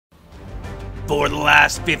For the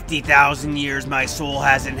last 50,000 years, my soul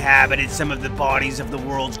has inhabited some of the bodies of the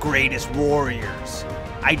world's greatest warriors.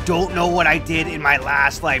 I don't know what I did in my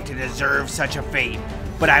last life to deserve such a fate,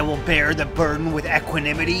 but I will bear the burden with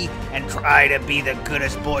equanimity and try to be the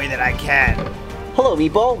goodest boy that I can. Hello,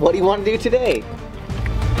 Meatball. What do you want to do today?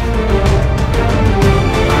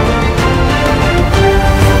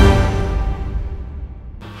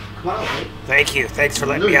 Come on out, Thank you. Thanks for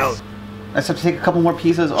letting me out. I just have to take a couple more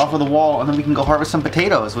pieces off of the wall and then we can go harvest some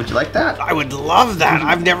potatoes. Would you like that? I would love that.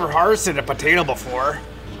 I've never harvested a potato before.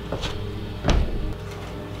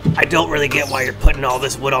 I don't really get why you're putting all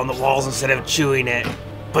this wood on the walls instead of chewing it.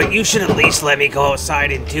 But you should at least let me go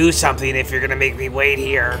outside and do something if you're gonna make me wait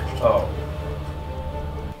here. Oh.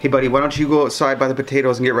 Hey buddy, why don't you go outside by the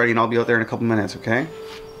potatoes and get ready and I'll be out there in a couple minutes, okay?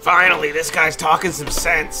 Finally, this guy's talking some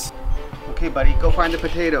sense. Okay buddy, go find the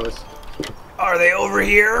potatoes. Are they over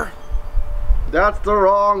here? That's the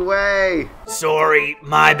wrong way. Sorry,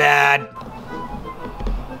 my bad.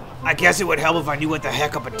 I guess it would help if I knew what the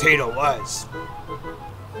heck a potato was.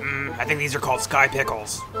 I think these are called sky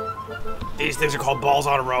pickles. These things are called balls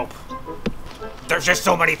on a rope. There's just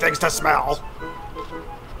so many things to smell.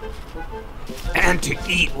 And to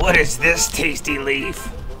eat, what is this tasty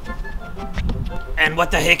leaf? And what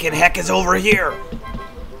the heck is over here?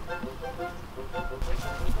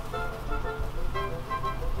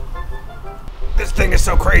 This thing is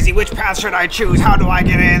so crazy. Which path should I choose? How do I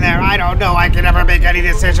get in there? I don't know. I can never make any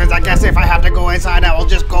decisions. I guess if I have to go inside, I will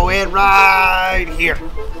just go in right here.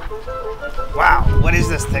 Wow, what is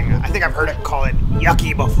this thing? I think I've heard it call it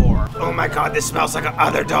yucky before. Oh my god, this smells like an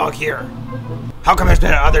other dog here. How come there's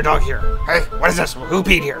been an other dog here? Hey, what is this? Who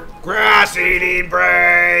peed here? Grass eating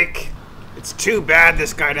break! It's too bad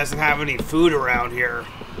this guy doesn't have any food around here.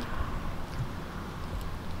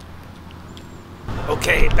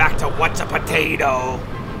 Okay, back to what's a potato?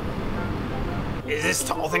 Is this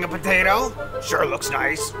tall thing a potato? Sure looks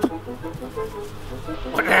nice.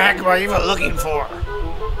 What the heck am I even looking for?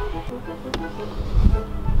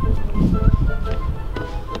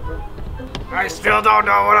 I still don't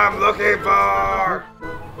know what I'm looking for.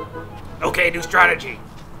 Okay, new strategy.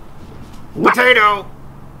 Potato!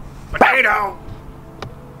 Potato!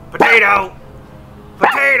 Potato!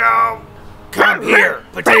 Potato! Come here!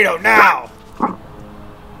 Potato now!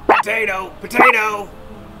 Potato! Potato!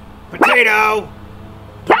 Potato!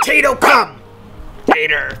 Potato come!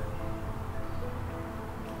 Tater!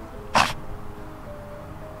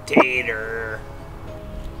 Tater!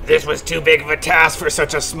 This was too big of a task for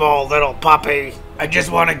such a small little puppy. I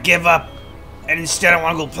just want to give up, and instead I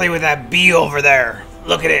want to go play with that bee over there.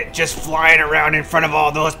 Look at it, just flying around in front of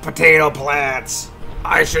all those potato plants.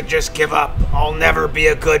 I should just give up. I'll never be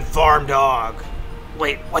a good farm dog.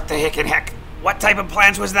 Wait, what the heck? What type of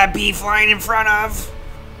plants was that bee flying in front of?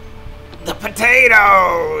 The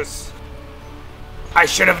potatoes! I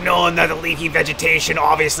should have known that the leafy vegetation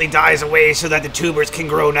obviously dies away so that the tubers can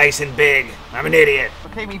grow nice and big. I'm an idiot.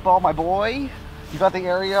 Okay, Meatball, my boy. You got the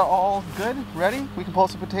area all good? Ready? We can pull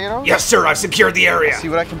some potatoes? Yes, sir. I've secured the area. See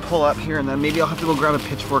what I can pull up here, and then maybe I'll have to go grab a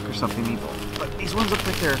pitchfork or something, Meatball. But these ones look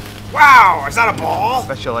like they're... Wow, is that a ball? I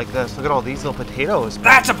bet you like this. Look at all these little potatoes.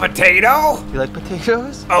 That's a potato? You like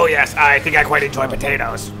potatoes? Oh, yes. I think I quite enjoy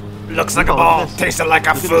potatoes. Looks like a ball. Tasted like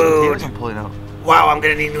a food. Potatoes I'm pulling out. Wow, I'm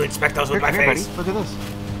gonna need to inspect those with my face. Buddy. Look at this.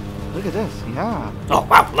 Look at this. Yeah. Oh,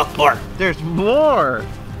 wow. Look, more. There's more.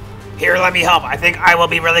 Here, let me help. I think I will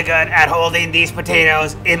be really good at holding these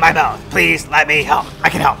potatoes in my mouth. Please let me help. I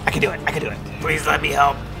can help. I can do it. I can do it. Please let me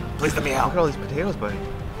help. Please let me help. Look at all these potatoes, buddy.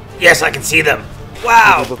 Yes, I can see them.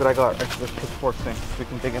 Wow. Look what I got. This pitchfork thing. We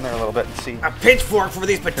can dig in there a little bit and see. A pitchfork for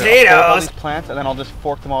these potatoes? Here, I'll pull all these plants, and then I'll just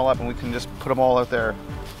fork them all up, and we can just put them all out there.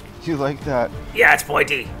 You like that? Yeah, it's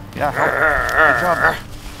pointy. Yeah. Good job.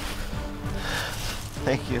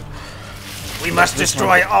 Thank you. We must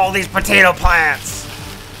destroy all these potato plants.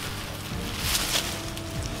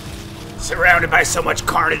 Surrounded by so much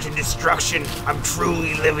carnage and destruction, I'm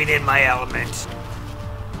truly living in my element.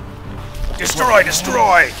 Destroy,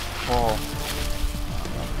 destroy! Oh.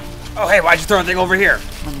 Oh, hey, why'd you throw a thing over here?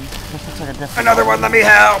 This looks like a different Another one, let me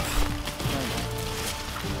help!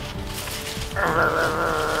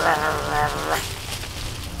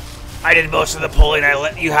 I did most of the pulling. I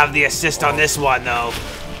let you have the assist on this one, though.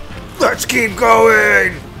 Let's keep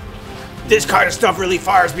going! This kind of stuff really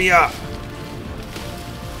fires me up.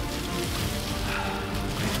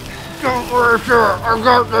 Don't worry, sir. I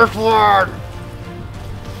got this one.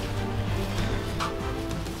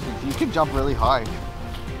 You can jump really high.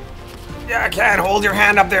 Yeah, I can. Hold your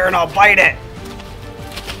hand up there and I'll bite it.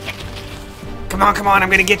 Come on, come on. I'm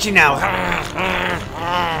going to get you now.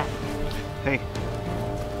 Hey.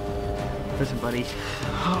 Listen, buddy.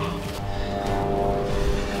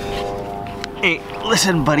 Hey,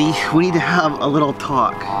 listen, buddy. We need to have a little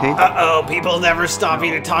talk, okay? Uh-oh, people never stop me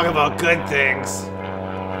to talk about good things.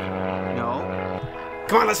 No.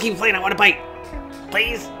 Come on, let's keep playing. I want to bite.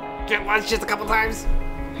 Please? Just a couple times?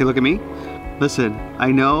 Hey, look at me. Listen,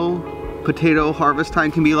 I know potato harvest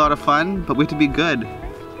time can be a lot of fun, but we have to be good.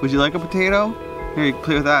 Would you like a potato? Here, you can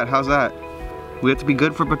play with that. How's that? We have to be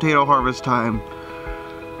good for potato harvest time.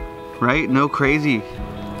 Right? No crazy.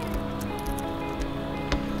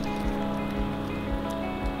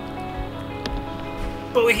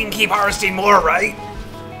 But we can keep harvesting more, right?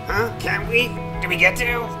 Huh? Can't we? Do we get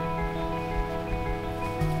to?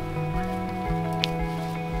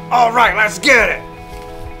 All right, let's get it.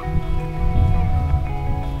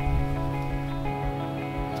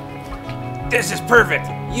 This is perfect.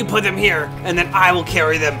 You put them here, and then I will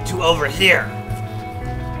carry them to over here.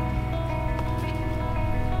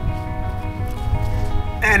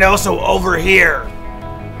 And also over here.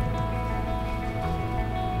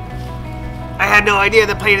 I had no idea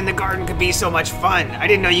that playing in the garden could be so much fun. I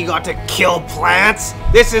didn't know you got to kill plants.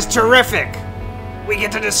 This is terrific. We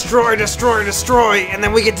get to destroy, and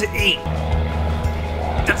then we get to eat.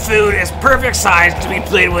 The food is perfect size to be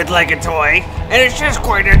played with like a toy, and it's just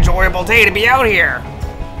quite an enjoyable day to be out here.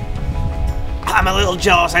 I'm a little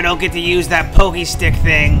jealous I don't get to use that pokey stick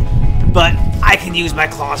thing, but I can use my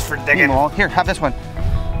claws for digging. Meatball, here, have this one.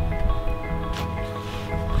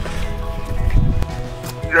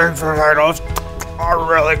 These potatoes are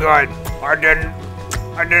really good. I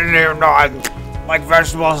didn't even know I like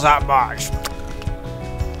vegetables that much.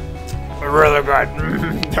 They're really good.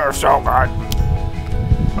 They're so good.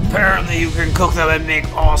 Apparently you can cook them and make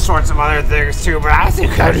all sorts of other things too, but I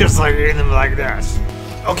think I just like eating them like this.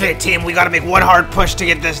 Okay, team, we gotta make one hard push to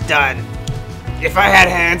get this done. If I had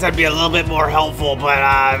hands, I'd be a little bit more helpful, but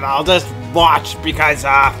I'll just watch because,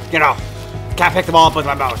 you know, can't pick them all up with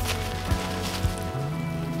my mouth.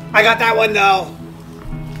 I got that one, though.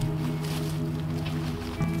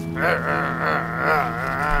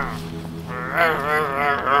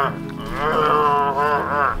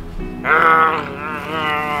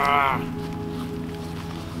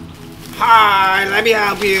 Hi, let me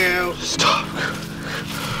help you. Stop.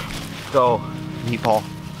 Go, Meatball.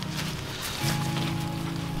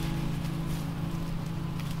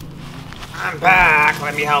 I'm back.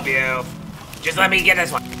 Let me help you. Just let me get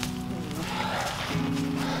this one.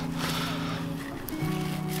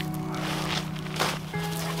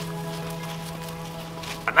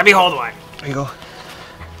 Let me hold one. There you go.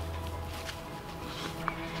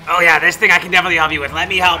 Oh yeah, this thing I can definitely help you with. Let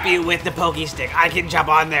me help you with the pokey stick. I can jump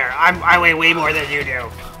on there. I weigh way more than you do.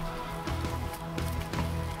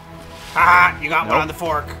 Haha, you got one on the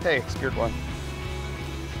fork. Hey, scared one.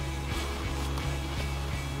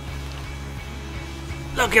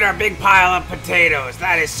 Look at our big pile of potatoes.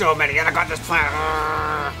 That is so many. And I got this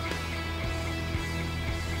plant.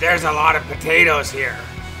 There's a lot of potatoes here.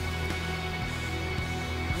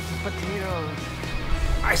 Potatoes.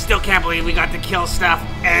 I still can't believe we got to kill stuff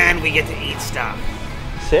and we get to eat stuff.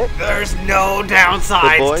 Sit. There's no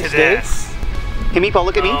downsides to this. Hey, Meatball,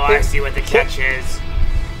 look at me. Oh, I see what the catch is.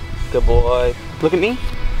 Good boy. Look at me.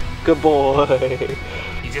 Good boy.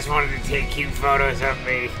 You just wanted to take cute photos of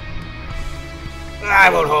me.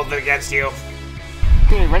 I won't hold it against you.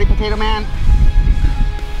 Okay, ready, Potato Man?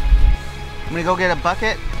 I'm gonna go get a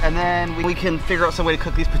bucket and then we can figure out some way to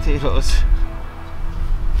cook these potatoes.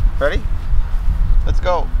 Ready? Let's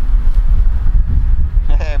go.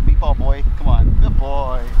 Hey, Meatball boy, come on. Good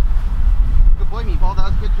boy. Good boy, Meatball,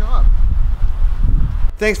 that was a good job.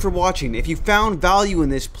 Thanks for watching. If you found value in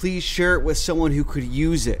this, please share it with someone who could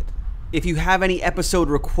use it. If you have any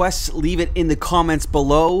episode requests, leave it in the comments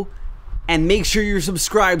below. And make sure you're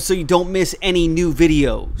subscribed so you don't miss any new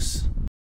videos.